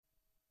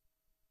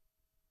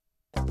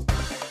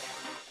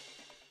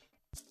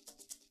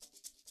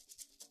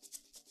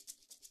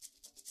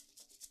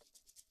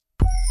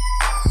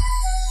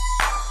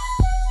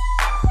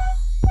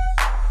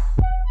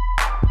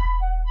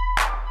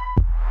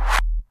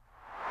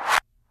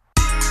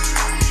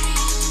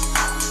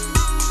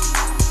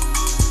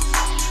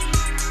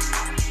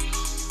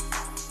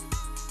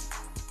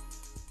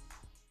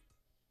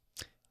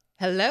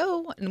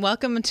Hello and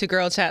welcome to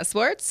Girl Chat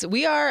Sports.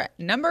 We are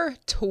number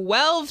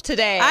 12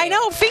 today. I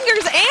know,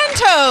 fingers and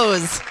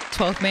toes.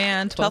 12th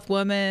man, 12th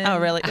woman. Oh,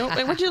 really?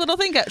 What'd your little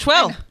thing go?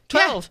 12.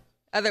 12.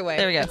 Yeah. Other way.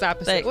 There we go. It's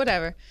opposite.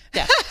 Whatever.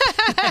 Yeah.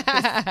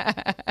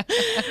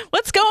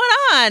 What's going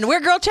on? We're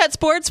Girl Chat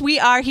Sports. We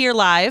are here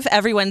live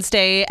every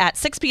Wednesday at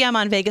 6 p.m.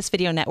 on Vegas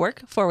Video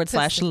Network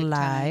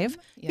 /live.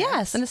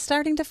 Yes, and it's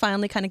starting to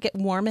finally kind of get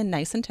warm and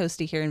nice and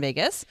toasty here in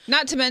Vegas.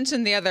 Not to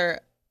mention the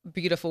other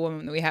beautiful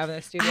woman that we have in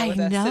the studio with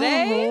us know.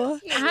 today.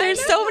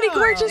 There's so many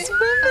gorgeous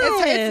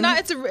women.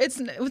 It's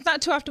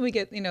not too often we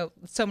get,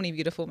 so many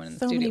beautiful women in the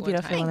So studio. many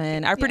beautiful one time.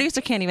 women. Our producer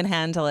can't even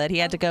handle it. He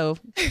had to go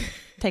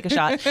take a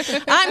shot.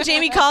 I'm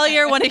Jamie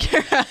Collier, one of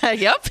your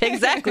yep,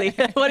 exactly.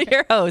 One of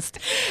your hosts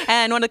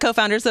and one of the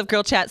co-founders of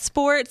Girl Chat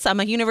Sports. I'm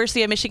a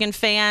University of Michigan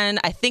fan.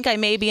 I think I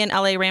may be an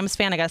LA Rams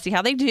fan. I got to see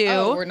how they do.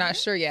 Oh, we're not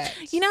sure yet.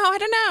 I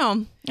don't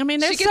know. I mean,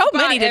 there's She gets so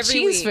bought many to every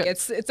choose week.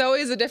 from. It's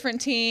always a different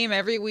team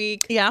every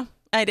week. Yeah.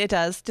 It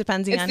does,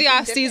 depending It's on the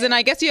off season.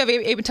 I guess you have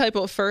able to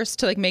tell first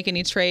to make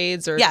any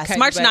trades or yes.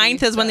 March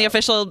 9th is when the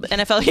official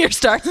NFL year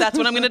starts. That's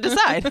when I'm going to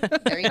decide.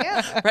 There you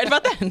go. Right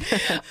about then.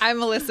 I'm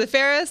Melissa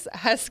Ferris,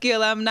 Husky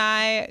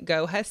alumni.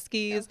 Go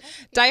Huskies.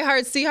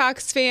 Diehard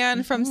Seahawks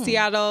fan from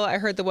Seattle. I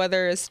heard the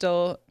weather is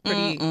still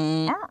pretty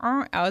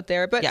out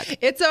there, but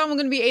it's going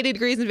to be 80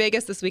 degrees in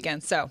Vegas this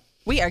weekend. So.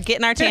 We are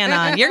getting our tan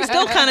on. You're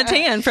still kind of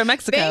tan from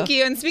Mexico. Thank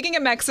you. And speaking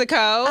of Mexico,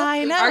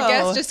 I know. Our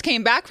guest just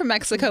came back from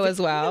Mexico as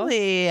well.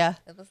 Really? It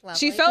was lovely.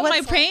 She felt my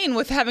pain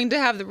with having to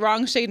have the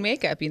wrong shade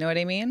makeup. You know what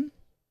I mean?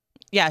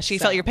 Yeah, she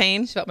felt your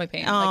pain? She felt my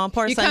pain. Oh,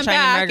 poor you Sunshine come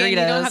back and and you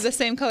don't Margaritas. have the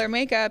same color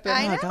makeup. And,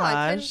 I know. Oh,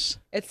 gosh.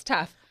 It's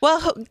tough. Well,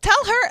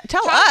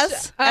 tell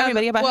us,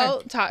 everybody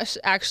about her. Tosh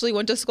actually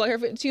went to school here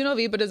at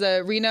UNLV, but is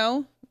a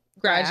Reno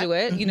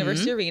graduate,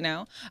 University of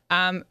Reno.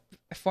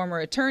 A former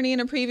attorney in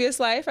a previous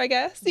life, I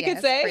guess you could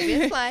say.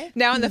 Previous life.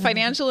 Now in the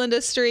financial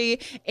industry,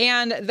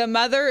 and the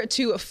mother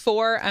to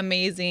four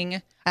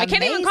amazing. I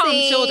can't even call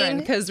them children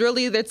because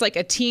really it's like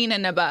a teen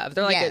and above.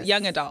 They're like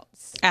young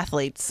adults.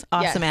 Athletes.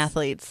 Awesome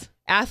athletes.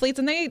 Athletes,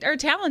 and they are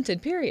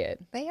talented, period.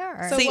 They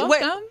are. So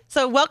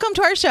welcome. Welcome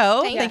to our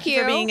show. Thank you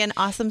you for being an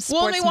awesome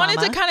sports Well, we wanted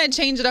mama. to kind of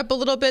change it up a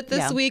little bit this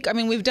Yeah. week. I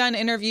mean, we've done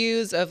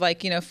interviews of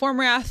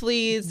former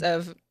athletes,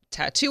 of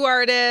tattoo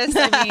artists,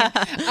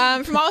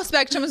 from all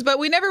spectrums, but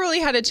we never really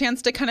had a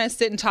chance to kind of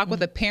sit and talk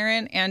with a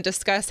parent and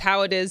discuss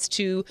how it is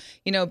to,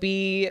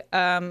 be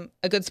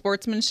a good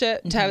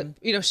sportsmanship, to have,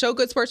 show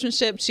good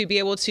sportsmanship, to be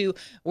able to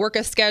work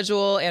a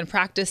schedule and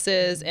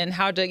practices and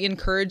how to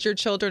encourage your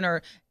children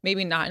or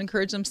maybe not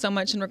encourage them so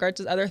much in regards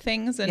to other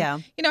things and,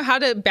 how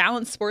to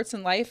balance sports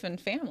and life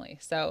and family.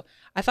 So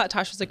I thought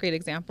Tosh was a great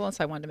example, and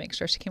so I wanted to make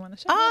sure she came on the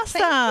show.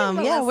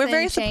 Awesome. Yeah, we're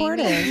very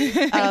supportive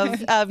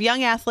of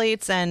young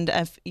athletes and,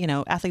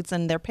 athletes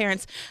and their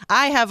parents.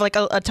 I have like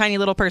a tiny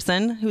little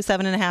person who's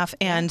 7.5.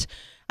 And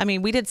I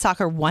mean, we did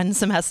soccer one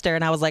semester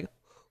and I was like,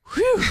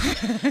 whew,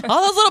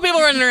 all those little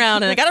people running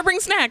around and I got to bring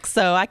snacks.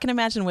 So I can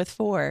imagine with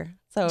 4.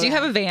 So do you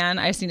have a van?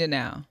 I just need to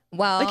know.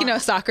 Well, a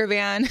soccer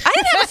van. I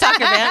didn't have a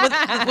soccer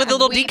van with the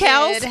little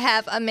decals. We did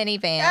have a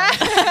minivan.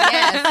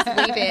 Yes,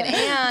 we did.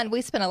 And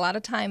we spent a lot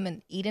of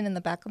time eating in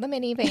the back of the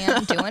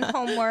minivan, doing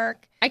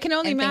homework. I can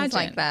only imagine. Things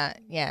like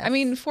that. Yeah. I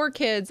mean, 4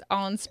 kids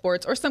all in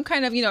sports or some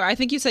kind of, I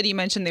think you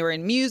mentioned they were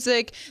in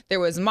music. There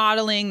was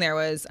modeling. There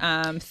was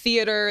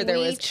theater.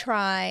 We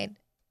tried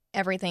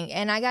everything.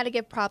 And I got to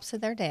give props to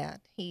their dad.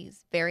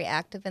 He's very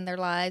active in their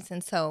lives.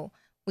 And so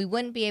we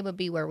wouldn't be able to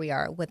be where we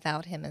are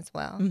without him as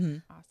well. Mm-hmm.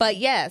 Awesome. But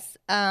yes,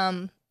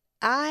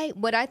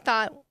 what I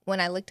thought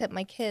when I looked at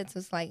my kids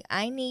was like,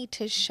 I need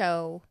to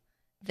show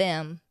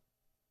them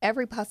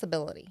every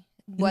possibility,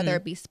 whether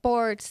it be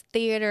sports,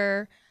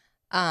 theater,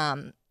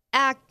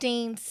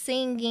 acting,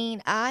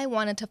 singing. I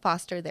wanted to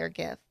foster their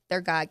gift,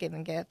 their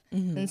God-given gift.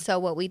 Mm-hmm. And so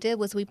what we did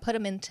was we put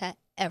them into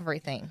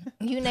everything.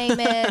 You name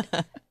it,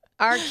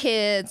 our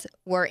kids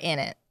were in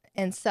it.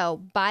 And so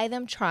by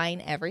them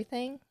trying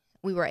everything,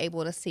 we were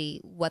able to see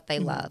what they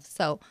love.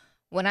 So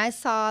when I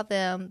saw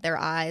them, their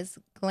eyes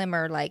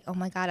glimmer like, oh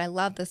my God, I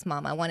love this,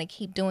 Mom. I want to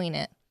keep doing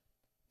it.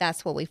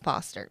 That's what we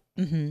fostered.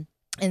 Mm-hmm.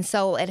 And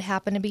so it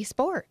happened to be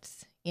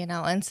sports,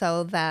 and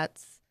so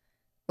that's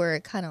where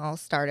it kind of all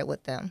started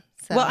with them.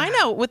 So. Well, I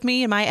know with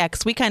me and my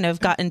ex, we kind of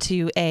got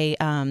into a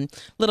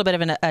little bit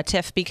of a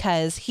tiff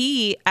because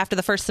he, after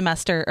the first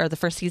semester or the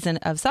first season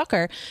of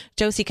soccer,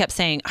 Josie kept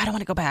saying, I don't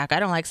want to go back. I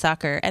don't like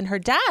soccer. And her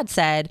dad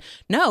said,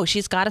 no,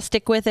 she's got to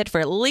stick with it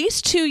for at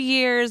least 2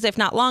 years, if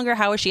not longer.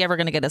 How is she ever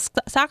going to get a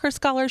soccer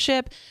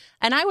scholarship?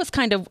 And I was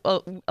kind of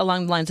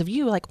along the lines of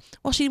you, like,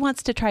 well, she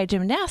wants to try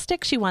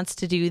gymnastics. She wants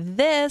to do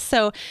this.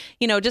 So,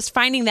 just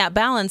finding that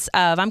balance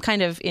of, I'm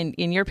kind of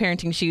in your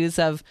parenting shoes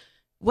of,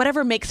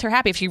 whatever makes her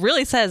happy. If she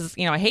really says,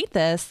 I hate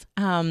this.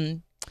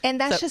 And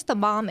that's just the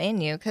mom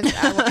in you, because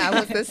I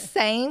was the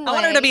same way. I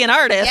want her to be an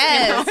artist.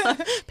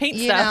 Yes. Paint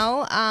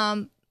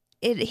stuff.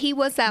 He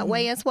was that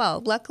way as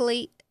well.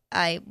 Luckily,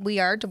 we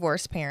are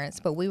divorced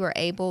parents, but we were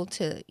able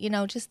to,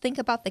 just think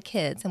about the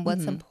kids and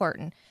what's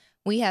important.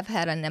 we have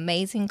had an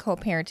amazing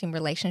co-parenting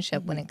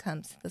relationship when it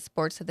comes to the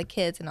sports of the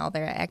kids and all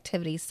their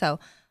activities. So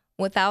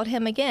without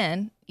him,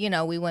 again, we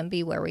wouldn't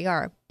be where we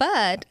are.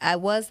 But I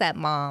was that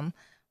mom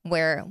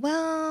where,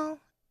 well,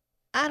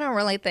 I don't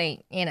really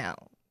think,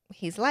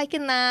 he's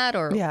liking that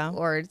or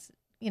is,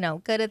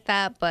 good at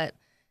that. But,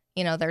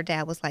 their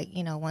dad was like,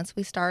 once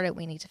we start it,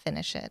 we need to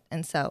finish it.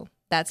 And so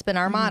that's been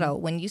our motto.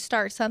 When you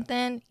start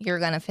something, you're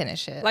going to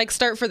finish it. Like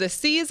start for the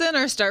season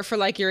or start for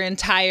like your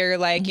entire,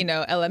 like,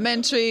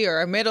 elementary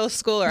or middle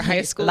school or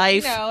high school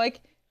life.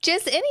 Like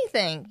just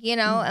anything,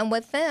 and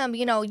with them,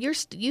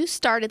 you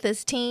started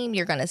this team,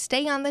 you're going to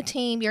stay on the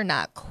team. You're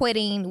not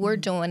quitting. We're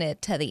doing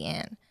it to the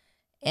end.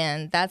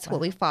 And that's what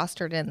we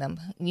fostered in them.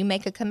 You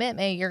make a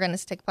commitment, you're going to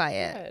stick by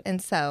it. Good.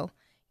 And so,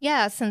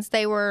 since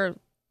they were,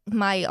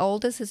 my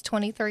oldest is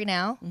 23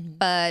 now,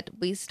 but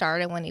we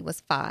started when he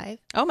was 5.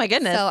 Oh my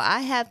goodness. So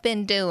I have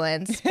been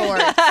doing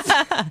sports.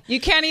 you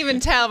can't even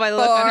tell by the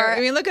look on her. I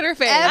mean, look at her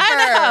face. I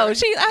know.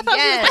 I thought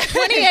she was like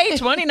 28,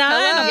 29.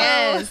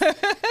 Yes.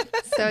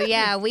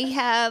 So we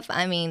have,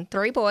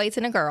 3 boys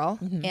and a girl,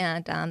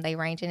 and they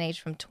range in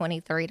age from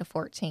 23 to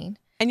 14.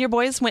 And your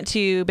boys went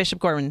to Bishop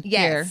Gorman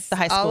here, the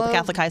high school, the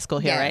Catholic high school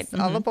here, right?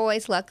 All the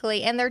boys,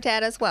 luckily, and their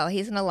dad as well.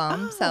 He's an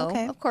alum,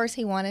 okay. Of course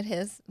he wanted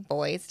his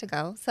boys to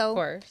go. So Of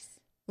course.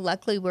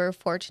 luckily we're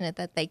fortunate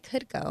that they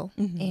could go.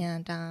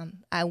 And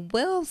I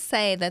will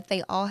say that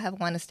they all have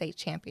won a state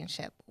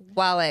championship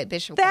while at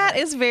Bishop That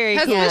Gorman. is very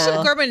Has cool.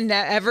 Bishop Gorman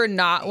ever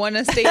not won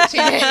a state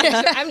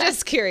championship? I'm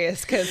just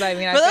curious because For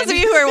those of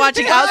you who are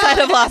watching outside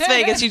of Las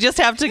Vegas, you just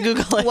have to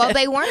Google it. Well,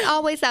 they weren't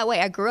always that way.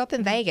 I grew up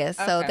in Vegas,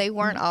 so Okay. they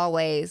weren't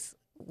always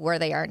where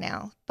they are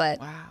now. But,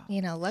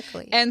 Wow.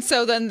 luckily. And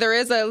so then there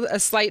is a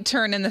slight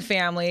turn in the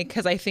family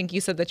because I think you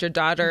said that your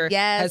daughter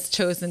has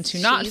chosen to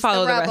not She's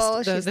follow the rebel.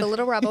 rest of She's the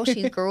little rebel.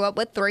 She grew up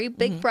with 3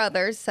 big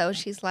brothers, so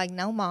she's like,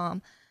 no,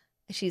 Mom.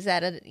 She's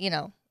at a,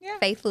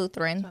 Faith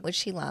Lutheran, which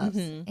she loves,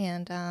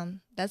 and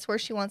that's where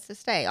she wants to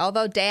stay.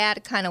 Although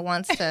Dad kind of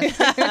wants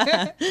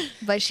to,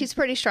 but she's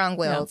pretty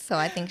strong-willed, so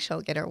I think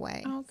she'll get her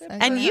way. Oh, good So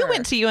for And you her.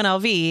 went to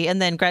UNLV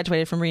and then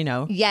graduated from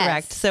Reno, Yes.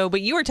 correct? So,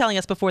 but you were telling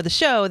us before the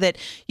show that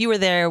you were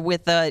there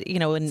with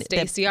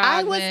Stacey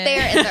I was Ogman.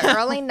 there in the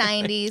early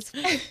 90s.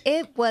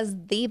 It was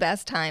the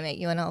best time at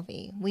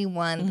UNLV. We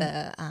won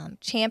the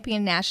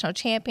national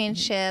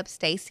championship.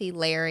 Stacy,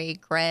 Larry,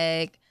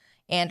 Greg,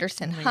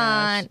 Anderson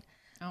Hunt.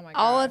 Oh my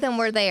All God. of them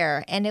were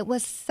there, and it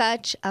was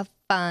such a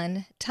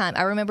fun time.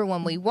 I remember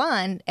when we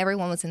won,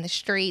 everyone was in the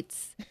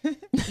streets,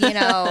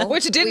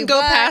 Which didn't we go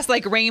won. past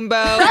like Rainbow,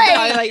 Right,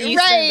 probably like Eastern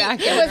right. back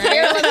It then, was right?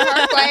 Maryland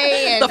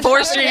Parkway and The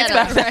 4 streets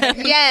back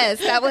then. Yes,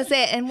 that was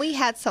it, and we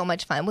had so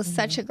much fun. It was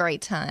such a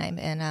great time,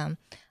 and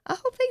I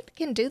hope they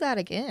can do that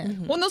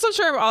again. Well, and those I'm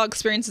sure are all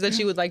experiences that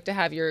you would like to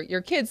have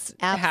your kids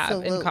have in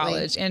Absolutely.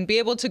 college and be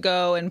able to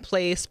go and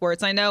play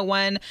sports. I know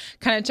one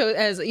kind of chose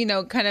as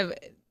kind of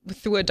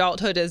through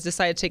adulthood has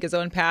decided to take his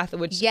own path,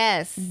 which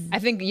Yes, I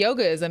think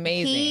yoga is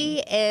amazing. he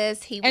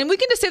is. He And we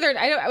can just say their.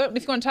 I don't know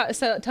if you want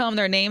to tell them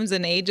their names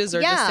and ages,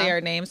 or just Yeah. say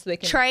our names so they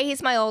can. Trey,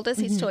 he's my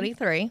oldest. He's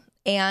 23,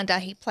 and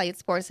he played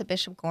sports at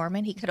Bishop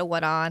Gorman. He could have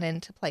went on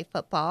and to play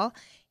football.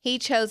 He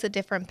chose a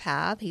different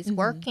path. He's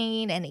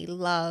working, and he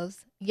loves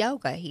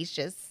yoga.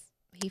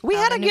 We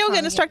had a yoga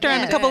instructor on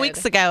a couple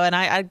weeks ago, and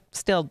I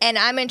still. And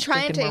I'm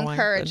trying to Drinking more wine,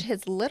 encourage good.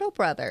 his little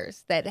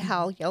brothers that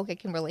how yoga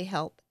can really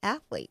help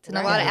athletes, and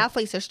a lot Right. of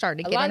athletes are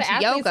starting to A get lot of into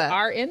athletes yoga.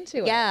 are into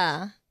it.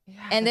 Yeah.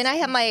 And then I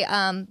have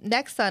my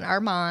next son,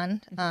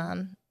 Armand.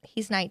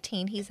 He's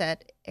 19. He's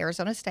at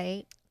Arizona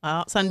State.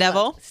 Oh, Sun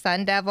Devil.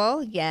 Sun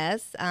Devil,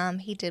 yes.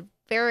 He did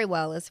very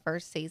well his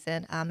first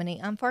season, and he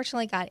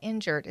unfortunately got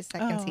injured his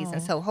second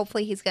season. So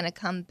hopefully he's going to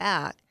come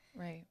back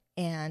Right.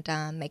 and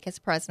make his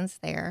presence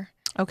there.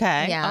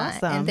 Okay. Yeah.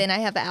 Awesome. And then I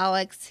have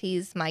Alex.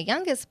 He's my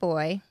youngest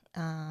boy.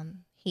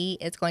 He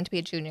is going to be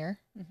a junior.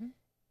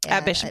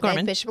 At Bishop Gorman.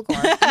 At Bishop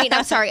Gorman. I mean,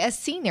 I'm sorry, a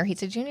senior.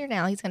 He's a junior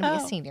now. He's going to be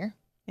Oh. a senior.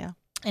 Yeah.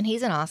 And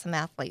he's an awesome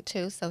athlete,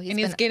 too. So he's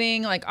He's been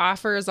getting like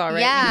offers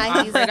already.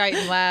 Yeah, he's- offered right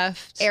and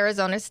left.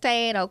 Arizona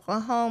State,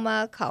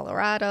 Oklahoma,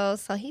 Colorado.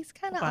 So he's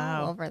kind of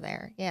Wow. all over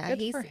there. Yeah.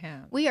 Good he's for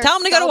him. We are Tell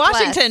him to go so to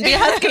Washington. blessed. Be a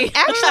Husky.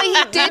 Actually,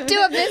 he did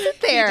do a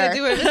visit there. He did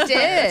do it.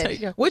 He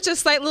did. Which is a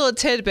slight little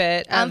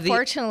tidbit of the.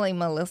 Unfortunately,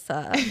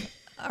 Melissa,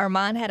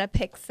 Armand had a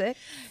pick 6.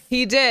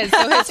 He did.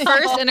 So his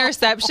first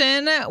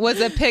interception was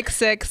a pick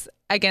 6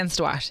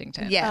 against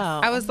Washington. Yes.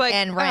 Oh. I was like,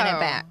 And ran oh. it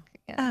back.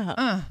 Yeah.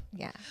 Oh.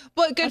 Yeah.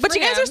 But good. But for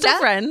you guys him. are still That-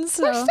 friends.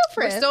 We're so- still We're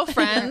friends. still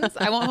friends.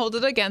 I won't hold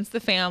it against the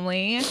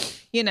family.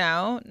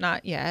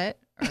 Not yet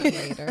or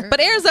later. But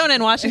Arizona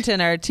and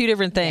Washington are 2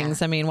 different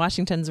things. I mean,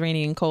 Washington's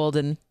rainy and cold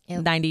and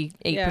Yep.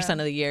 98%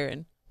 of the year,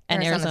 and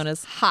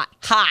Arizona's hot.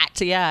 hot.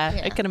 Yeah.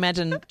 Yeah. I can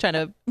imagine trying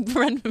to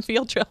run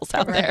field trails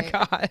out there. Right.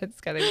 God,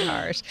 it's gotta be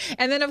harsh.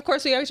 And then of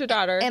course we have your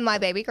daughter. And my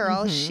baby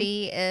girl, Mm-hmm.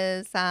 she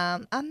is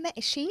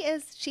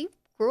she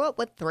grew up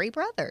with 3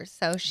 brothers.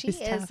 So she She's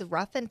is tough.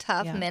 rough and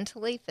tough Yeah.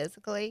 mentally,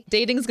 physically.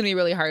 Dating's gonna be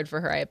really hard for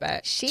her, I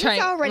bet. She's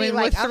already with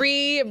like,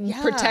 3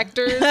 yeah.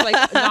 protectors,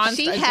 like non.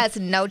 She has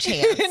no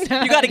chance. You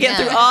got to get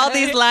No. through all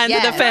these lines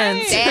of Yes.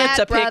 defense Dad,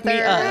 to pick me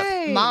brother, up.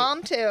 Right.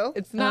 mom too.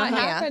 It's not Yeah.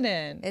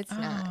 happening. It's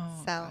not. Oh,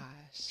 So gosh.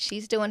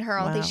 she's doing her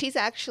own Wow. thing. She's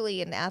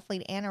actually an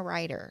athlete and a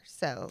writer.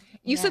 So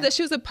You said that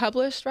she was a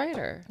published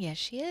writer. Yeah,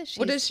 she is.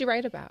 What She's- does she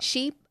write about?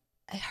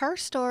 Her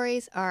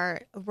stories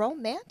are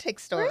romantic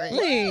stories.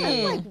 Really?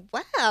 I'm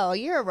like, wow,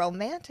 you're a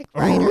romantic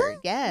writer.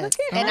 Yes. Look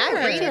at And I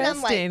her. read it, I'm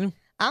like, Interesting.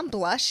 I'm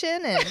blushing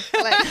and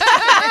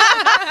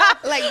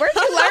like where'd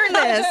you learn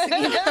this?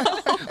 You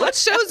know? What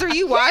shows are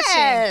you watching?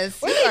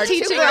 Yes, What you are are they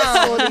too teaching at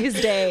grown. school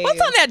these days?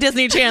 What's on that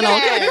Disney Channel?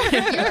 Yes,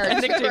 you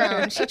are too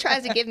grown. She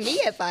tries to give me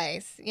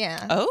advice.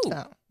 Yeah. Oh.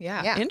 So,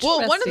 Yeah. Yeah. Well,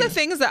 one of the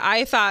Interesting. things that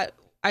I thought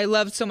I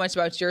loved so much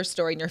about your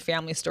story and your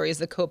family story is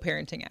the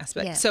co-parenting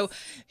aspect. Yes. So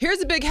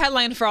here's a big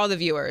headline for all the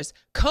viewers.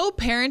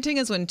 Co-parenting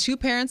is when 2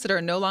 parents that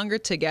are no longer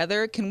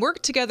together can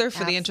work together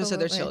for the interest of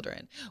their Absolutely.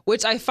 children,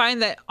 which I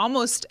find that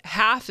almost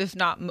half, if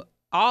not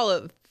all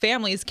of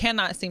families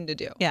cannot seem to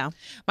do. Yeah.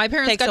 My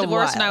parents Takes got a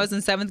divorced when while. I was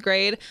in 7th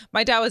grade.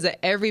 My dad was at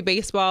every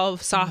baseball,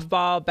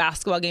 softball,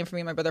 basketball game for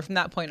me and my brother from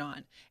that point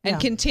on, and Yeah.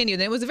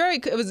 continued. And it was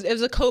it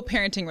was a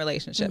co-parenting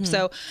relationship.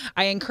 So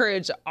I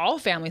encourage all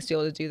families to be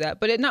able to do that,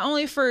 but it not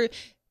only for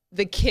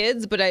the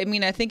kids, but I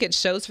mean, I think it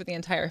shows for the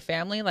entire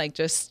family, like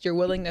just your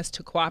willingness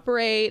to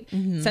cooperate,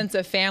 sense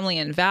of family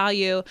and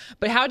value.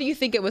 But how do you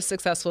think it was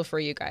successful for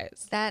you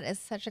guys? that is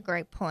such a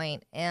great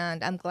point,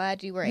 and I'm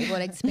glad you were able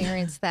to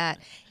experience that.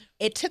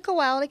 It took a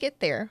while to get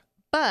there,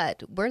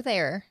 but we're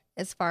there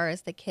as far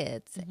as the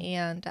kids.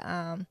 And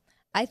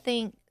I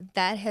think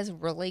that has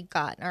really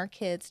gotten our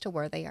kids to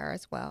where they are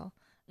as well.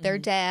 Their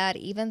dad,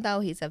 even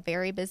though he's a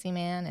very busy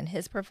man in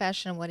his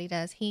profession, what he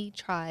does, he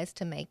tries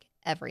to make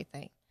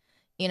everything,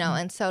 you know,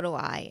 and so do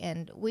I.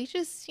 And we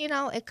just, you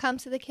know, it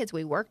comes to the kids.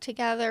 We work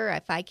together.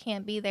 If I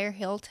can't be there,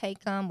 he'll take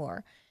them,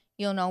 or,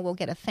 you know, we'll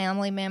get a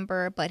family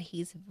member, but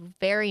he's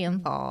very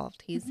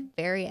involved. He's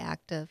very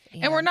active.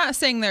 And we're not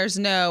saying there's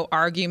no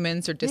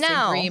arguments or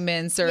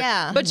disagreements, or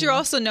Yeah. but you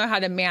also know how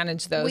to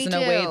manage those We in a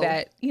way do.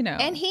 that, you know.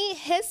 And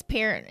his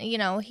parent, you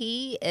know,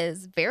 he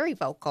is very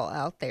vocal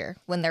out there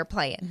when they're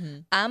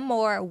playing. I'm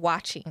more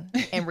watching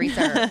and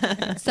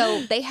reserved.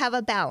 So they have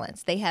a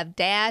balance. They have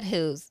dad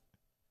who's,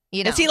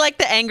 you know. Is he like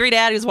the angry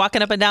dad who's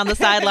walking up and down the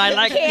sideline,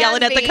 like can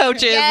yelling at the be.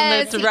 coaches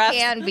Yes, and the he refs?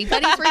 can be,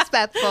 but he's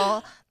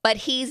respectful. But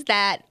he's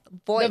that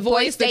voice. The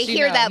voice that they you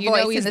hear know. that You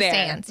know voice he's in the there.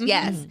 stands. Mhm.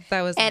 Yes.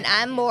 That was And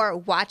I'm more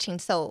watching.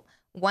 So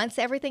once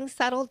everything's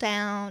settled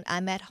down,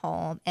 I'm at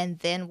home, and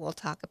then we'll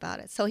talk about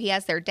it. So he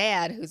has their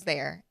dad who's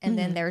there, and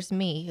then there's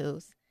me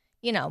who's,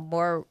 you know,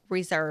 more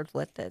reserved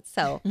with it.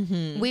 So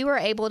we were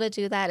able to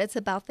do that. It's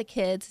about the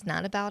kids,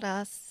 not about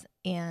us.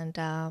 And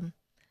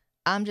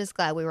I'm just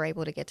glad we were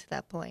able to get to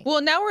that point.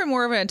 Well, now we're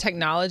more of a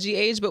technology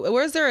age, but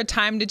was there a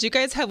time, did you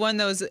guys have one of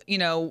those, you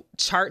know,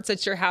 charts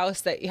at your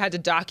house that you had to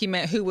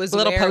document who was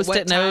Little where, what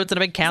Post-it time? notes and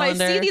a big 'Cause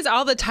calendar. I see these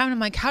all the time. And I'm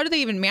like, how do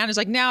they even manage?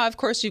 Like now, of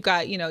course, you've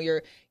got, you know,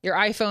 your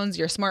iPhones,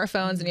 your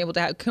smartphones, and you're able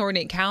to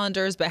coordinate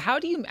calendars. But how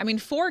do you, I mean,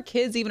 4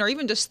 kids even, or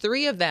even just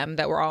 3 of them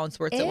that were all in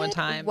sports at one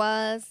time. It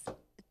was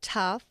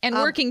tough. And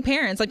working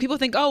parents, like people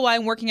think, oh, well,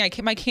 I'm working.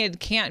 My kid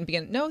can't be.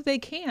 No, they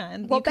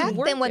can. Well, You can back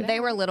work then when it they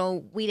out. were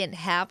little, we didn't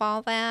have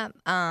all that.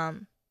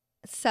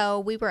 So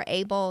we were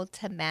able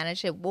to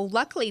manage it. Well,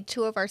 luckily,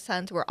 2 of our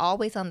sons were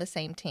always on the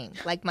same team.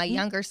 Like my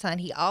younger son,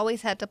 he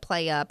always had to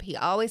play up. He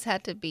always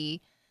had to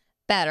be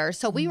better.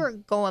 So we were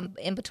going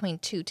in between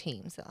 2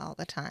 teams all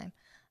the time.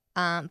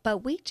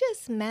 But we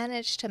just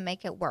managed to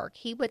make it work.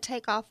 He would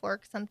take off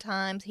work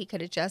sometimes. He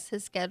could adjust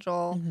his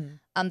schedule.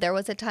 There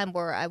was a time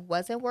where I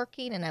wasn't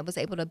working and I was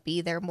able to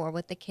be there more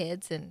with the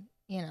kids and,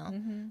 you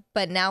know.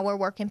 But now we're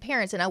working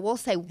parents. And I will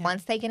say,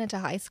 once they get into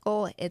high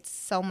school, it's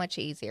so much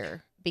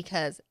easier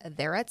because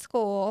they're at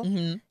school.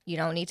 You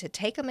don't need to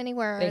take them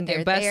anywhere. They can They're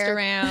get bussed there.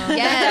 around.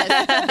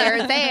 Yes,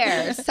 they're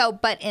there. So,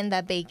 but in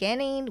the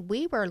beginning,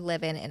 we were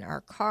living in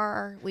our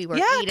car. We were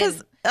Yeah, eating.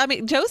 because I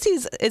mean,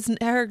 Josie's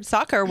her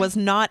soccer was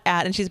not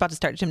at, and she's about to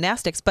start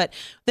gymnastics, but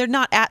they're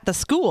not at the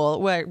school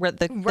where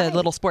the Right.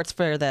 little sports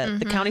for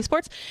the county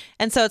sports.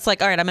 And so it's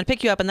like, all right, I'm going to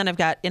pick you up, and then I've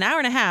got an hour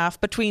and a half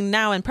between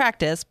now and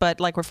practice, but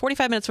like we're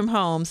 45 minutes from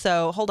home,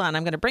 so hold on,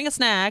 I'm going to bring a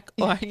snack.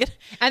 Or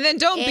And then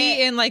don't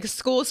be in like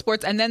school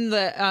sports and then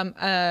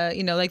the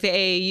you know, like the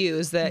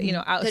AAUs, the you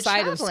know, The outside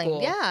of traveling,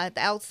 school. Yeah,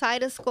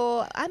 outside of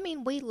school. I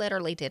mean, we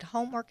literally did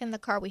homework in the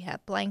car. We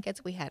had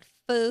blankets. We had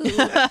food.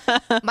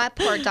 My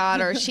poor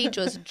daughter, she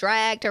just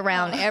dragged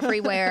around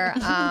everywhere.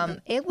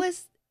 It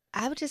was,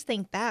 I would just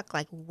think back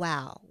like,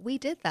 wow, we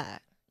did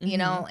that, you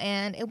know,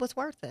 and it was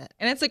worth it.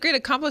 And it's a great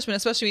accomplishment,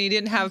 especially when you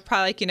didn't have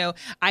probably like, you know,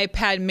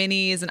 iPad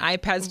minis and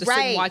iPads to sit and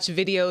Right. watch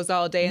videos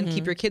all day and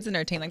keep your kids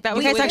entertained. Like that you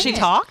was guys really actually nice.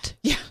 talked?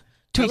 Yeah.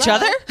 To each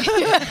other?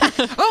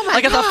 Oh my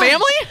Like as a gosh.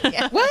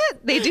 family?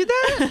 What? They do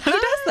that? Who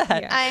does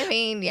that? Yeah. I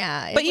mean,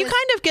 yeah. But you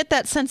kind of get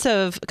that sense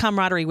of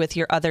camaraderie with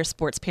your other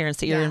sports parents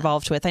that you're Yeah.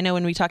 involved with. I know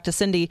when we talked to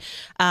Cindy,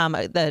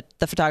 the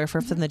photographer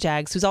from the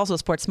Jags, who's also a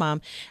sports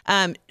mom,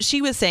 she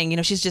was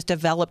saying, she's just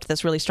developed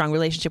this really strong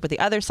relationship with the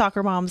other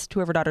soccer moms, two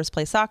of her daughters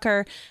play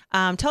soccer.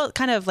 Tell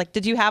kind of like,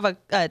 did you have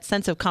a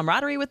sense of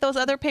camaraderie with those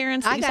other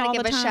parents that I you saw gotta all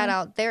give the a time? shout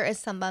out. There is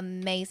some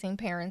amazing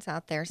parents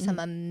out there, some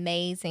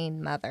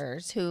amazing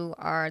mothers who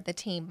are the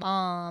team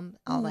mom,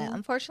 all that.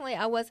 Unfortunately,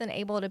 I wasn't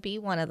able to be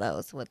one of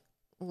those with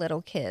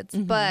little kids,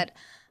 but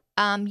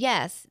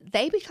yes,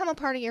 they become a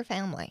part of your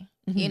family.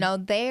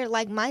 They're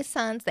like my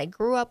sons. They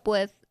grew up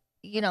with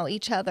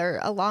each other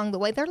along the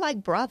way. They're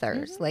like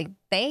brothers. Like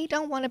they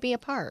don't want to be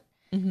apart.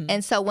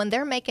 And so when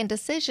they're making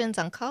decisions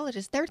on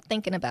colleges, they're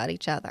thinking about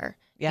each other.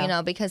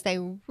 Yeah. Because they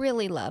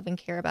really love and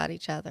care about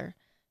each other.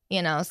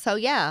 So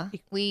yeah,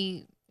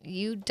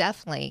 you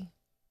definitely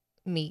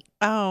meet.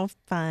 Oh,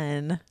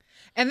 fun.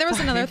 And there was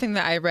another thing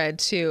that I read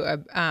too,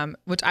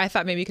 which I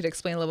thought maybe you could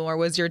explain a little more,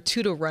 was your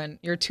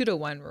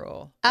 2-to-1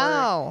 rule.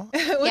 Oh,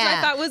 which yeah.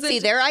 I thought was See,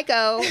 there I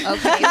go.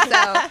 Okay,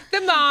 so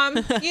the mom.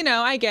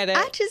 I get it.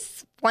 I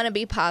just want to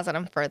be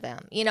positive for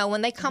them.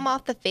 When they come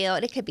off the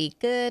field, it could be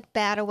good,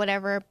 bad, or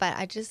whatever, but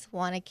I just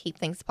want to keep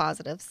things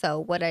positive. So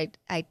what I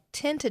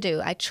tend to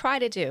do, I try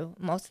to do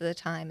most of the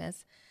time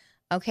is,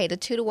 okay, the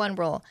 2-to-1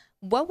 rule.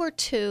 What were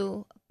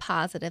 2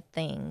 positive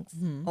things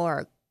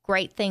or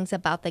great things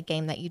about the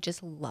game that you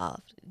just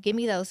loved? Give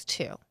me those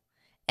 2.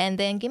 And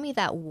then give me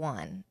that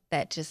 1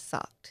 that just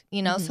sucked.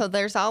 So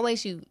there's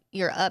always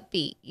you're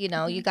upbeat.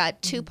 You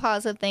got 2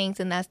 positive things,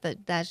 and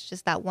that's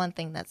just that 1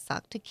 thing that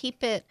sucked. To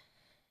keep it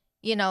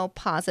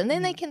positive. And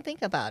then they can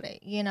think about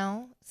it,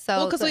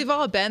 So because we've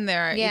all been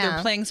there, Yeah.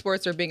 either playing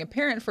sports or being a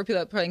parent for people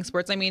that are playing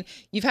sports. I mean,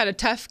 you've had a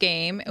tough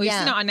game. We've Yeah.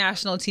 seen it on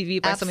national TV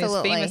by some of these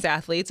Absolutely. famous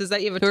athletes. Is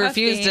that you have a Who tough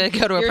refused game, to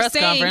go to a you're press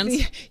saying-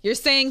 conference. You're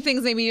saying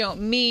things maybe you don't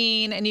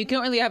mean, and you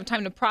don't really have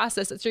time to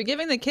process it. So you're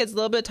giving the kids a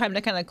little bit of time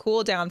to kind of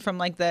cool down from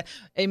like the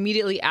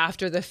immediately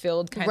after the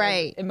field kind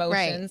Right, of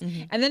emotions,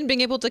 and then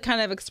being able to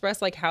kind of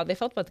express like how they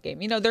felt about the game.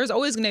 There's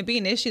always going to be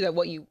an issue that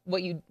what you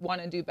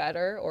want to do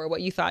better or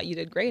what you thought you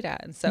did great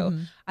at, and so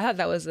I thought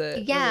that was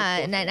a yeah,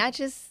 really cool and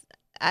thing.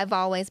 I've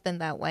always been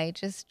that way.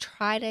 Just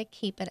try to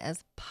keep it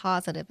as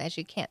positive as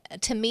you can.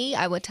 To me,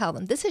 I would tell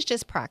them, this is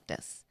just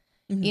practice.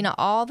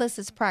 All this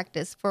is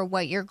practice for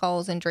what your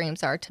goals and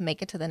dreams are to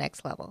make it to the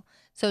next level.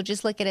 So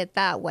just look at it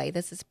that way.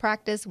 This is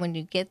practice. When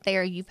you get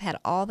there, you've had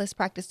all this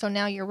practice. So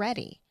now you're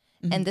ready.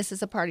 And this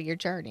is a part of your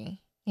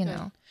journey,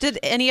 Did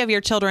any of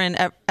your children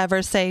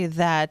ever say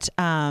that,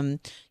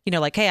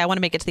 like, hey, I want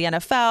to make it to the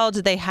NFL?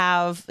 Did they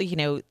have,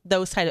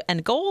 those type of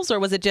end goals? Or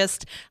was it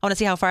just, I want to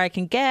see how far I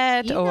can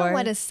get? You or know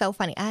what is so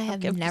funny? I have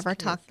Okay, I'm just never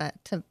curious.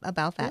 talked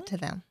about that to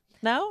them.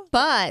 No?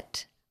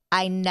 But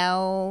I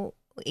know,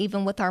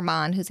 even with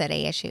Armand, who's at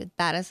ASU,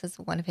 that is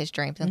one of his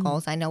dreams and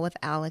goals. I know with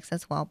Alex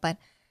as well, but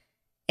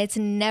it's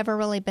never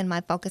really been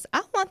my focus.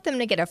 I want them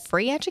to get a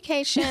free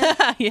education,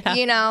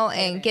 Yeah.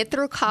 and get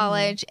through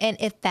college. And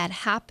if that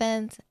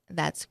happens,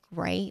 that's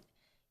great,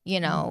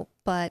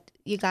 but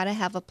you got to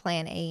have a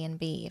plan A and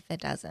B if it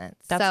doesn't.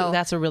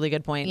 That's a really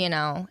good point.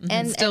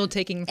 And Still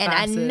taking and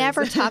I classes.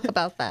 never talk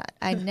about that.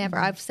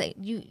 I've said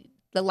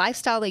the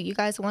lifestyle that you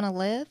guys want to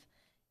live,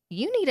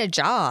 you need a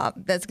job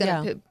that's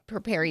going to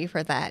prepare you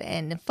for that.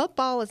 And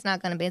football is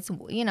not going to be,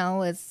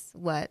 it's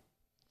what,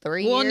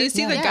 3 years? Well, and you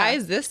see the Yeah.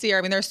 guys this year.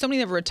 I mean, there's so many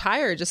that have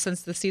retired just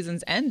since the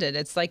season's ended.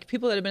 It's like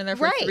people that have been there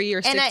for Right. 3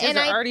 or 6 And years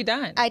I- are already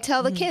done. I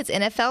tell the kids,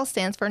 NFL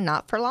stands for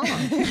not for long.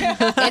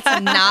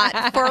 It's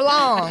not for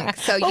long.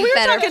 So Well, you we were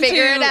better talking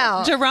figure to it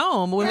out.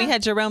 Jerome when we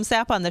had Jerome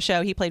Sapp on the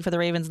show. He played for the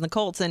Ravens and the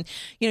Colts, and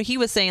he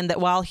was saying that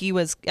while he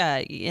was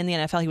in the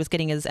NFL, he was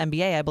getting his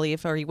MBA, I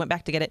believe, or he went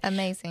back to get it.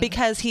 Amazing.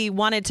 Because he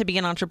wanted to be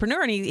an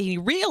entrepreneur, and he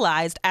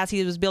realized as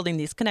he was building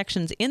these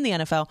connections in the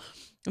NFL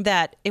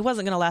that it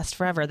wasn't going to last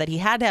forever, that he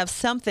had to have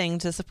something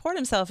to support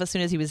himself as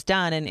soon as he was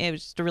done. And it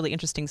was just a really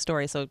interesting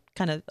story. So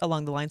kind of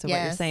along the lines of what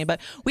you're Yes. saying.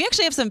 But we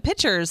actually have some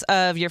pictures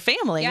of your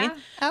family Yeah.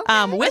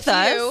 Okay. with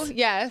us. You,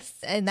 yes.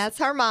 And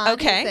that's Armand.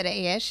 Okay. He's at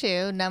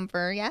ASU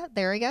number. Yeah,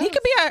 there we go. He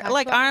could be our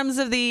like arms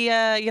of the,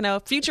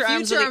 future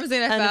arms of Future arms of the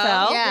NFL.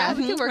 NFL. Yeah,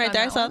 we could work right on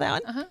there. I that saw one. that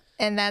one. Uh-huh.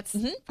 And that's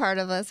part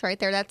of us right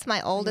there. That's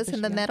my oldest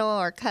in the middle,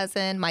 or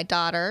cousin, my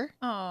daughter.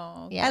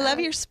 Oh, Yeah. I love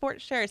your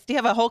sports shirts. Do you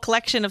have a whole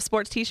collection of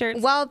sports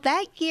T-shirts? Well,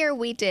 that year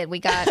we did. We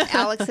got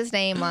Alex's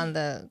name on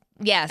the.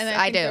 Yes, And I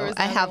I think there do. was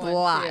I another have one,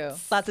 lots. too.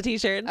 Lots of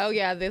T-shirts. Oh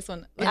yeah, this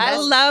one. And I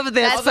that's- love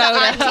this That's the photo.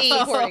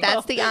 aunties.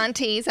 That's the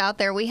aunties out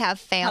there. We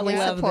have family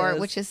love support, this.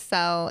 which is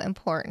so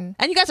important.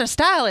 And you guys are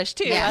stylish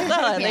too. Yeah. I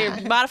love it. Yeah.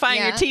 They're modifying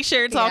your Yeah.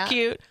 T-shirts, all Yeah.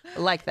 cute. I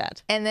like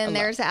that. And then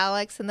there's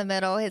Alex in the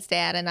middle, his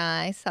dad and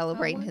I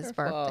celebrating his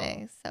wonderful.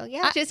 birthday. So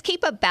yeah, just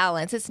keep a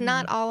balance. It's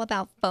not all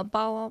about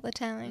football all the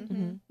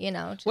time.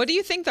 Just, What do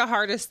you think the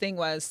hardest thing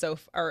was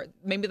or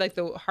maybe like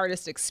the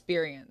hardest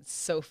experience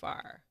so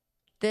far?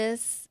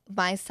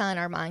 my son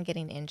Armand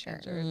getting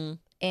injured.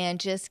 And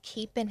just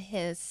keeping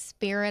his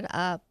spirit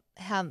up,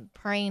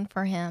 praying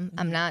for him.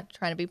 I'm not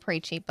trying to be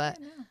preachy, but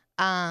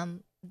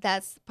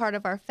that's part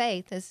of our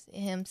faith is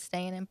him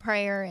staying in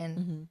prayer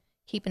and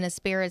keeping his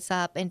spirits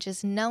up and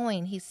just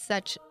knowing he's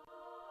such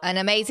an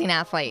amazing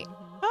athlete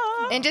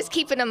and just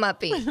keeping him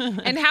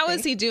upbeat. And how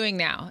is he doing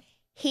now?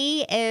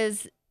 He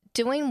is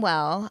doing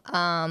well.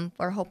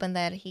 We're hoping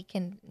that he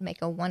can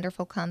make a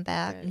wonderful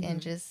comeback and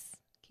just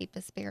keep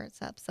his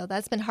spirits up. So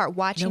that's been hard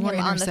watching him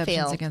on the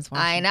field.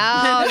 I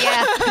know,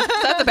 yeah.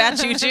 Is that the bad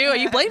juju? Are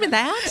you blaming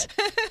that?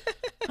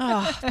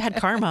 Oh, bad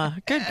karma.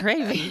 Good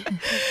gravy.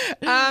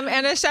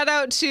 And a shout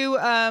out to,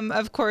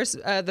 of course,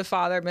 the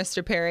father,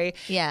 Mr. Perry.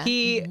 Yeah.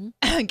 He,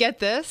 get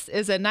this,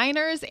 is a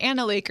Niners and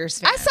a Lakers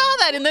fan. I saw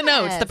that in the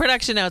notes, the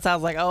production notes. I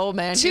was like, oh,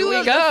 man, Two here we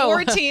of go.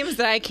 the 4 teams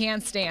that I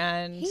can't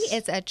stand. He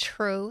is a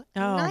true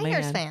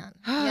Niners fan.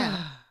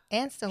 Yeah.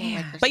 And still a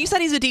Lakers But you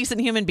said he's a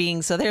decent human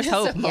being, so there's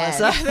hope,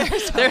 Yes.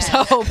 Melissa. There's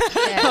hope.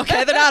 Yeah.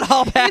 Okay, they're not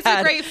all bad. He's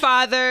a great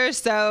father,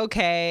 so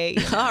okay.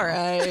 All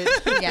right.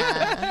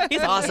 Yeah.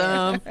 He's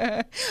awesome.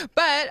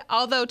 But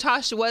although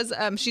Tosh was,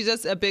 she's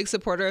just a big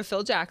supporter of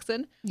Phil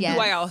Jackson, Yes.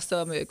 who I also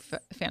am a big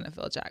fan of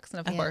Phil Jackson,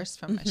 of course,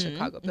 from my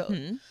Chicago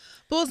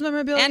Bulls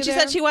memorabilia. And she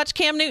said she watched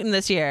Cam Newton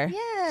this year.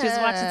 Yes. She was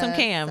watching some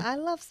Cam. I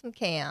love some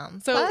Cam.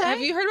 So But have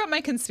you heard about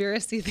my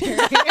conspiracy theory?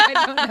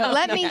 I don't know.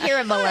 let me hear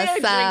it,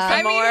 Melissa.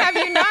 I mean, have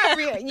you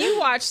not? You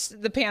watched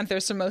the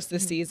Panthers for most of the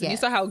season. You Yes.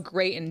 saw how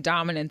great and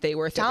dominant they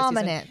were. throughout the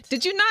season. Dominant.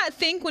 Did you not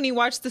think when you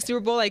watched the Super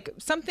Bowl, like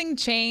something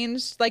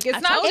changed? Like it's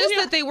not told just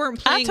you. that they weren't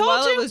playing told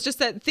well; you. it was just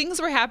that things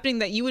were happening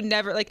that you would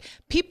never like.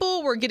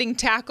 People were getting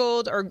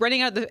tackled or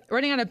running out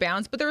of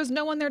bounds, but there was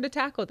no one there to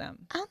tackle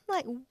them. I'm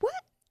like, what?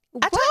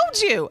 I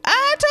told you.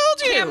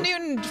 Cam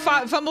Newton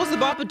fumbles the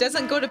ball but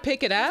doesn't go to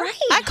pick it up. Right.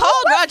 I called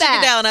was Roger that?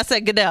 Goodell and I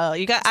said, Goodell,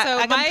 you got. So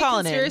I'm my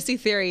calling in. conspiracy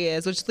theory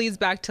is, which leads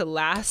back to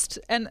last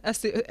and a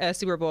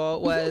Super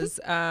Bowl, was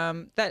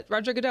that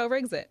Roger Goodell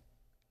rigs it.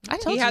 I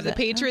told He you had the that.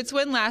 Patriots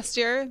win last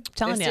year.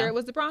 Telling This ya. year it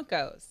was the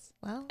Broncos.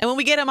 Well, And when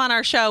we get him on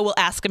our show, we'll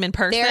ask him in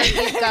person. there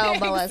you go,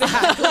 Melissa.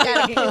 We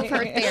got to prove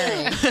her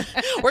theory.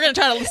 We're going to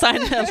try to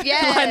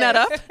line that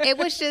up. It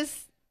was just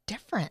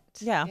different.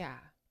 Yeah. Yeah.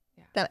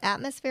 The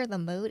atmosphere, the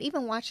mood,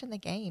 even watching the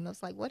game, I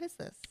was like, what is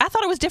this? I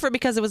thought it was different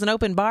because it was an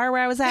open bar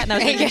where I was at and I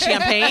was drinking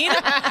champagne,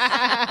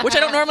 which I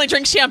don't normally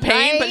drink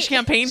champagne, but Right?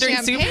 champagne during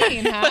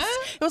Champagne, Super huh?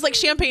 It was like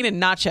champagne and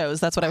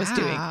nachos. That's what I was Wow.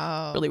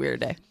 doing. Really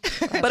weird day.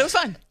 But it was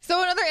fun.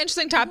 So another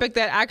interesting topic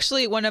that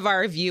actually one of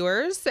our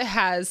viewers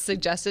has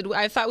suggested,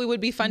 I thought we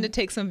would be fun to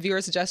take some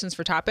viewer suggestions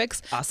for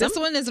topics. Awesome. This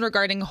one is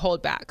regarding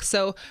holdback.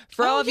 So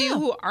for all of you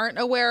who aren't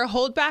aware,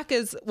 holdback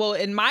is, well,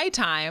 in my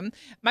time,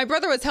 my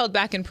brother was held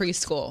back in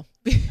preschool.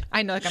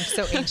 I know, like I'm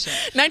so ancient.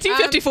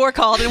 1954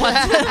 called and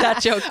wanted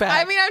that joke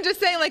back. I mean, I'm just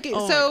saying, like,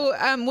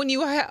 when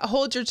you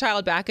hold your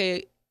child back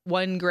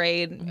 1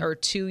 grade or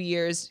 2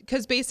 years,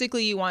 because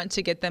basically you want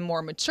to get them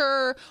more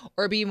mature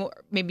or be more,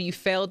 maybe you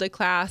failed a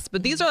class,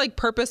 but these are like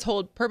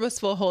purposeful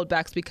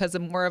holdbacks because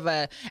of more of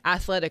a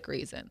athletic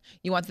reason.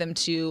 You want them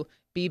to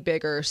be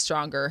bigger,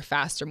 stronger,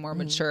 faster, more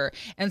mature.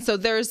 And so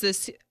there's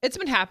this, it's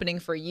been happening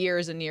for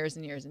years and years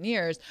and years and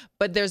years,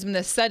 but there's been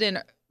this sudden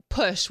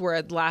push where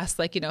it lasts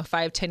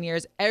 5-10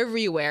 years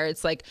everywhere.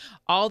 It's like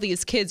all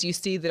these kids you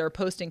see that are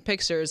posting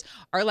pictures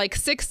are like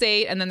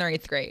 6'8" and then they're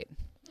 8th grade.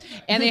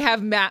 And they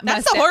have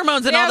That's the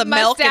hormones and all the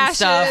milk and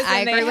stuff. I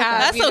agree with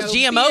that. That's those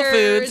GMO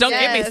foods. Don't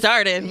get me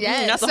started.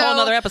 Yes. That's a whole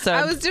nother episode.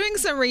 I was doing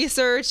some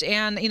research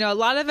and, a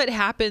lot of it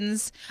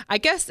happens, I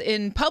guess,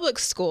 in public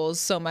schools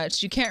so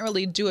much. You can't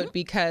really do it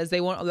because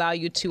they won't allow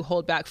you to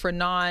hold back for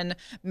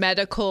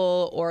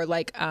non-medical or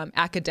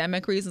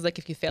academic reasons, like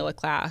if you fail a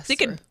class. So you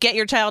could get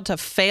your child to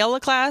fail a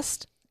class.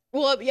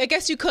 Well, I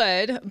guess you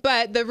could,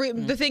 but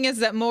the thing is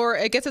that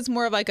I guess it's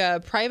more of like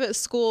a private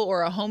school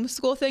or a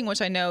homeschool thing,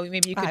 which I know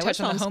maybe you could I touch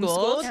was on the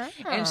homeschooled.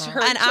 homeschool.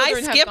 And And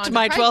I skipped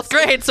my 12th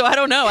grade, so I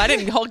don't know. I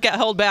didn't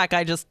hold back.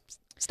 I just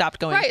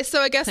stopped going. Right.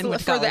 So I guess and went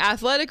to for the college.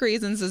 athletic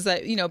reasons is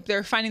that,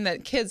 they're finding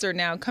that kids are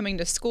now coming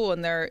to school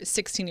and they're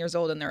 16 years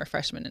old and they're a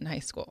freshman in high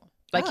school.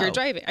 Like you're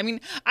driving. I mean,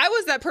 I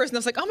was that person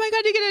that's like, oh my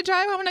God, you get to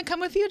drive. I want to come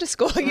with you to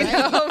school, But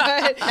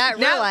Not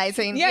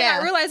realizing.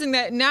 not realizing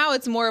that now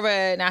it's more of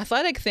an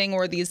athletic thing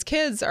where these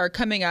kids are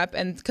coming up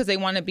and because they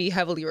want to be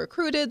heavily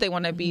recruited, they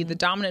want to be the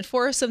dominant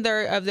force of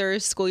their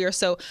school year.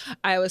 So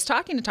I was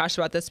talking to Tosh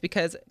about this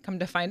because come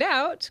to find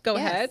out, go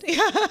ahead.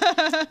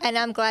 And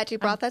I'm glad you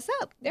brought this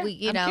up. Yeah,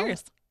 I'm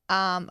curious.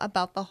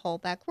 About the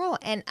holdback rule.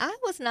 And I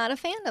was not a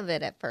fan of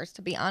it at first,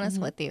 to be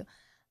honest with you.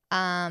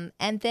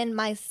 And then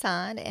my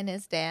son and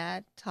his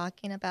dad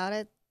talking about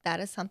it, that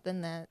is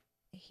something that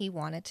he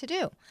wanted to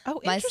do. Oh,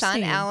 My son,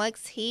 interesting.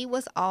 Alex, he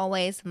was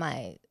always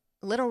my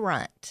little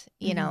runt.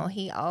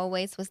 He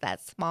always was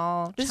that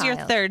small This child. is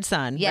your third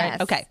son, Yes.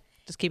 right? Okay.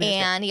 Just keeping it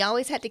straight. And he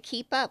always had to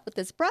keep up with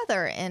his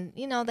brother. And,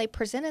 they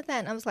presented that.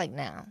 And I was like,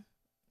 no.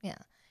 Yeah.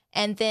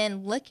 And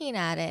then looking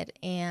at it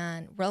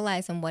and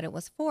realizing what it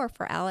was for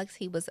Alex,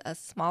 he was a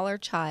smaller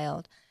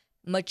child.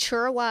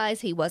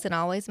 Mature-wise, he wasn't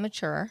always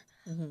mature.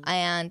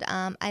 And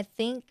I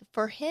think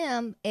for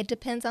him, it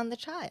depends on the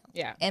child.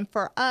 Yeah. And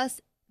for us,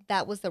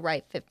 that was the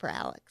right fit for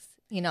Alex.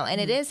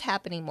 and it is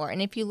happening more.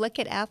 And if you look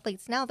at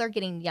athletes now, they're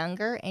getting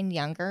younger and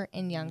younger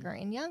and younger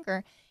and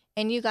younger.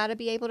 And you got to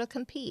be able to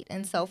compete.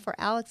 And so for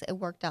Alex, it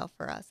worked out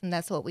for us. And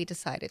that's what we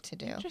decided to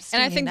do.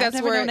 And I think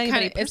that's where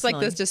it's like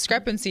this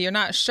discrepancy. You're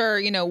not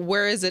sure,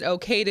 where is it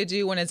okay to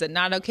do? When is it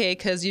not okay?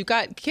 Because you've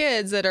got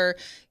kids that are,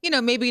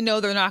 maybe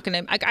know they're not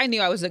going to, like I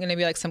knew I wasn't going to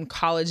be like some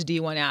college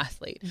D1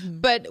 athlete.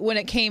 But when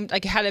it came,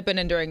 like had it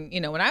been during,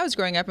 when I was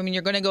growing up, I mean,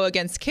 you're going to go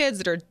against kids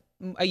that are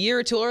a year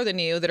or two older than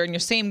you that are in your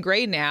same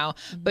grade now,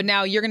 but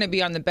now you're going to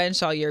be on the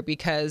bench all year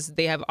because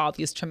they have all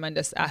these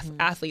tremendous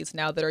athletes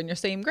now that are in your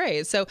same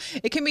grade. So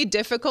it can be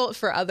difficult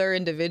for other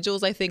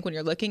individuals, I think, when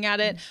you're looking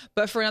at it.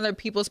 But for another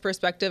people's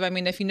perspective, I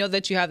mean, if you know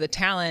that you have the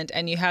talent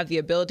and you have the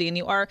ability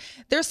and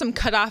there's some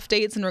cutoff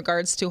dates in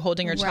regards to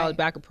holding your child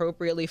back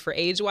appropriately for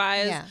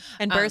age-wise. Yeah.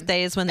 And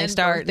birthdays when they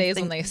start. Birthdays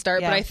when they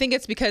start. But I think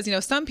it's because,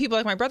 some people,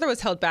 like my brother was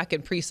held back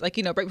in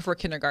right before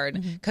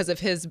kindergarten because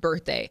of his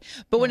birthday.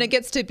 But when it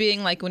gets to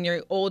being like when you're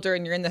older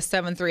and you're in the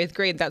 7th or 8th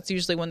grade, that's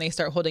usually when they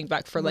start holding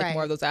back for like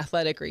more of those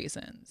athletic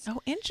reasons.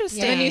 Oh,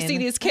 interesting. And you see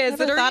these kids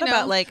that are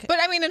about but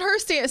I mean, in her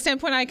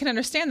standpoint, I can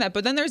understand that.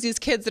 But then there's these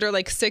kids that are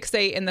like 6,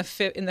 8 in the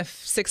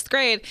 6th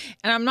grade,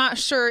 and I'm not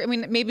sure. I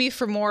mean, maybe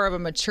for more of a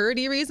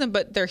maturity reason,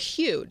 but they're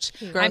huge.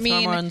 Growth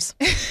hormones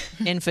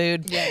in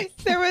food.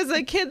 There was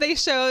a kid they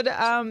showed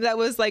that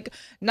was like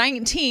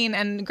 19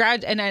 and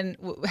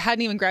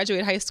hadn't even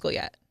graduated high school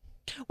yet.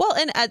 Well,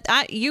 and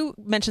you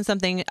mentioned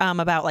something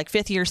about like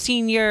 5th year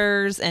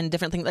seniors and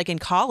different things like in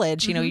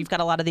college, you've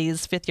got a lot of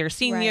these 5th year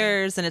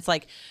seniors and it's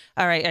like,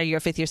 all right, are you a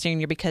 5th year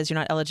senior because you're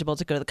not eligible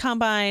to go to the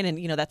combine and,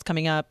 that's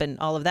coming up and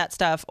all of that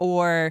stuff?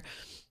 Or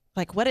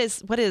like, what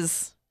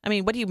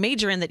do you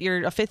major in that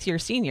you're a 5th year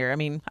senior? I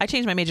mean, I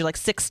changed my major like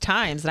 6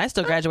 times and I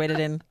still graduated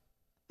in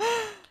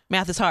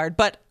math is hard,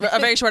 but a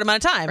very short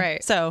amount of time.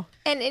 Right. So,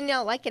 and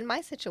like in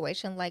my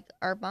situation, like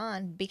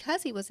Arban,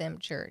 because he was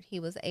injured, he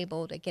was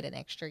able to get an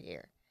extra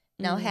year.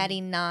 Now, had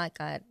he not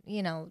got,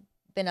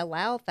 been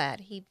allowed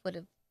that,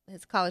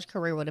 his college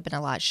career would have been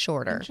a lot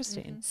shorter.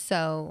 Interesting.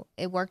 So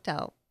it worked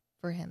out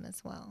for him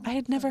as well. I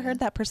had never heard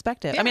that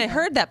perspective. Yeah. I mean, I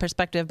heard that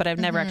perspective, but I've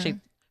never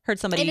actually heard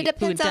somebody. And it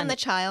depends on the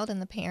child and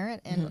the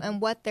parent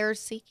and what they're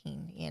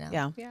seeking,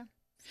 Yeah.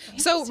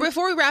 So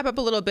before we wrap up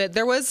a little bit,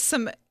 there was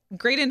some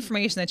great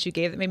information that you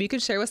gave that maybe you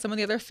could share with some of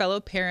the other fellow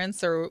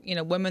parents or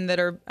women that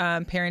are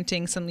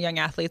parenting some young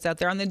athletes out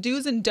there on the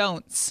do's and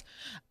don'ts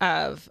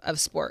of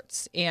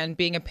sports and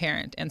being a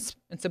parent and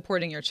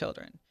supporting your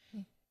children.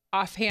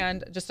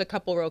 Offhand, just a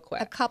couple real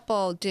quick. A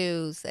couple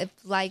do's. If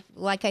like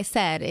I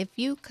said, if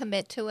you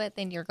commit to it,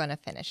 then you're going to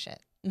finish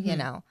it.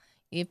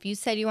 If you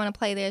said you want to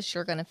play this,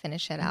 you're going to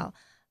finish it out.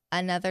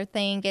 Another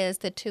thing is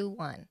the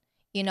 2-1.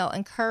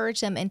 Encourage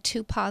them in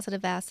 2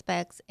 positive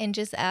aspects and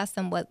just ask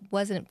them what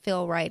wasn't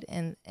feel right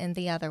in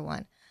the other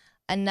one.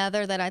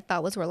 Another that I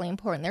thought was really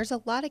important, there's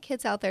a lot of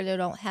kids out there that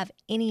don't have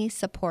any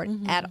support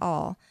at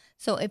all.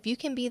 So if you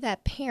can be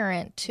that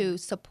parent to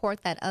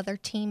support that other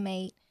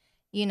teammate,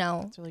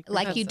 really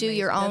like you do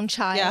your own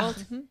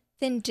child,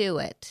 then do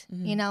it,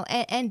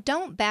 and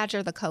don't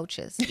badger the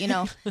coaches,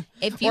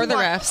 if you or the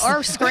refs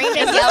or scream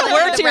and yell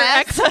at the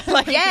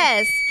refs.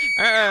 Yes.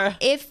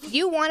 If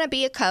you want to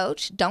be a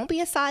coach, don't be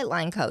a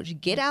sideline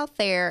coach. Get out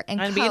there and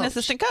coach. Be an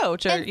assistant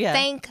coach. And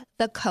thank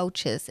the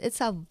coaches.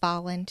 It's a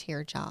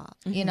volunteer job.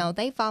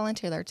 They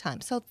volunteer their time.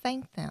 So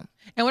thank them.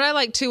 And what I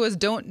like too is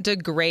don't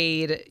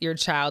degrade your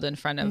child in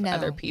front of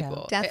other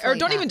people, or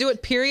don't even do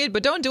it. Period.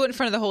 But don't do it in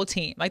front of the whole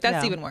team. Like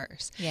that's even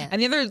worse. Yeah.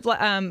 And the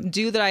other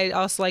do that I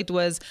also liked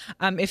was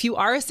if you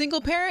are a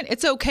single parent,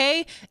 it's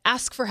okay.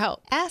 Ask for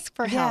help. Ask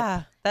for help.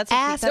 Yeah.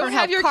 Don't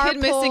have your kid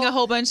missing a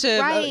whole bunch of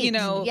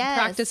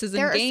practices and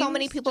there games. There are so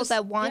many people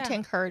that want to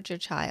encourage your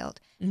child.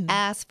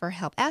 Ask for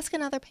help. Ask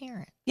another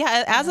parent.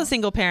 Yeah, as a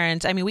single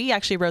parent, I mean, we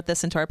actually wrote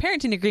this into our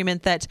parenting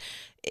agreement that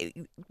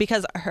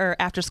because her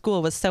after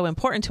school was so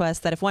important to us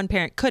that if one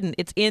parent couldn't,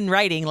 it's in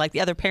writing, like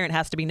the other parent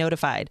has to be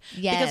notified.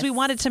 Yes. Because we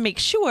wanted to make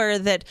sure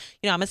that,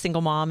 I'm a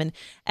single mom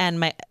and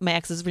my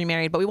ex is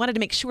remarried, but we wanted to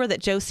make sure that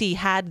Josie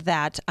had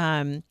that,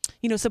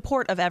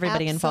 support of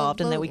everybody involved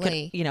and that we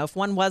could, if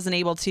one wasn't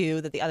able to,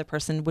 that the other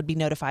person would be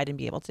notified and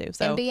be able to.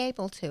 So and be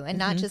able to, and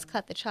not just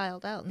cut the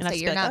child out and say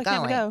you're not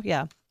going. Go.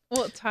 Yeah.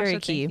 Well, Tasha,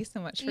 thank you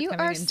so much for coming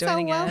and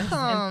joining us. You are so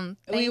welcome.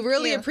 We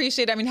really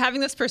appreciate it. I mean, having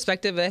this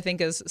perspective, I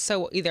think, is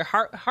so either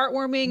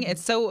heartwarming.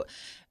 It's so,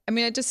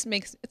 it just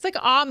makes, it's like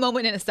an awe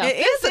moment in itself.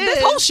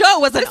 This whole show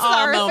was an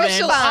awe moment.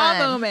 Official awe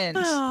moment.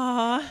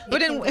 Aww.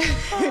 But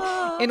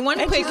in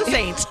one quick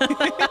saint.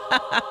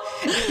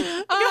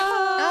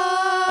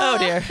 Oh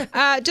dear.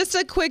 Just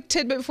a quick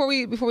tidbit before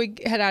we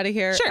head out of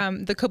here. Sure.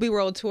 The Kobe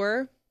World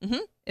Tour.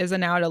 Is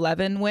now at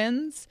 11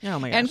 wins. Oh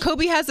my gosh. And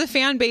Kobe has a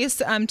fan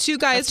base, 2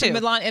 guys from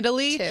Milan,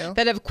 Italy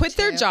that have quit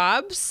their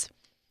jobs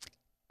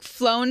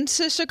flown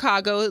to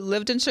Chicago,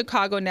 lived in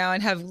Chicago now,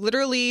 and have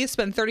literally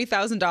spent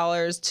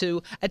 $30,000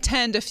 to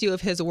attend a few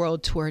of his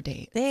world tour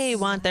dates. They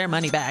want their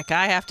money back,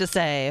 I have to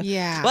say.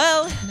 Yeah.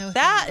 Well, No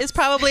that thanks. is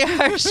probably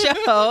our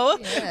show.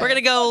 We're going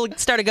to go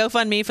start a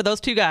GoFundMe for those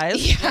two guys.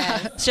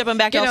 Ship them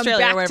back to Get 'em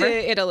Australia back or wherever,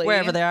 to Italy.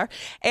 wherever they are.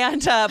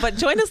 And but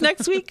join us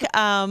next week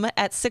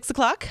at 6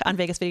 o'clock on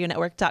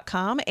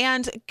VegasVideoNetwork.com.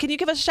 And can you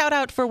give us a shout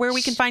out for where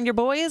we can find your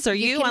boys or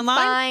you can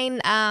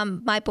online?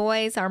 find my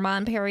boys,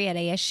 Armand Perry at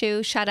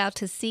ASU. Shout out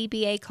to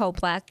CBA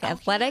Black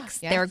Athletics.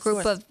 Yeah. They're a Yes.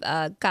 group of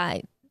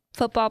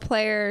football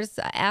players,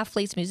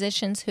 athletes,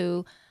 musicians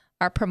who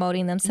are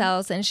promoting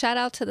themselves. And shout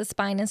out to the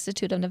Spine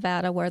Institute of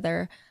Nevada, where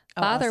their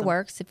father awesome.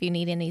 works. If you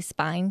need any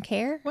spine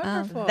care,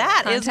 Wonderful.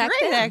 That is contact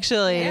great, them.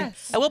 actually.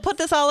 Yes. And we'll put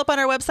this all up on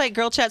our website,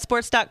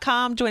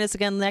 girlchatsports.com. Join us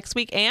again next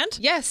week. And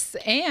Yes,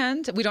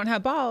 and we don't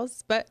have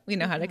balls, but we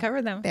know how to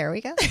cover them. There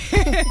we go.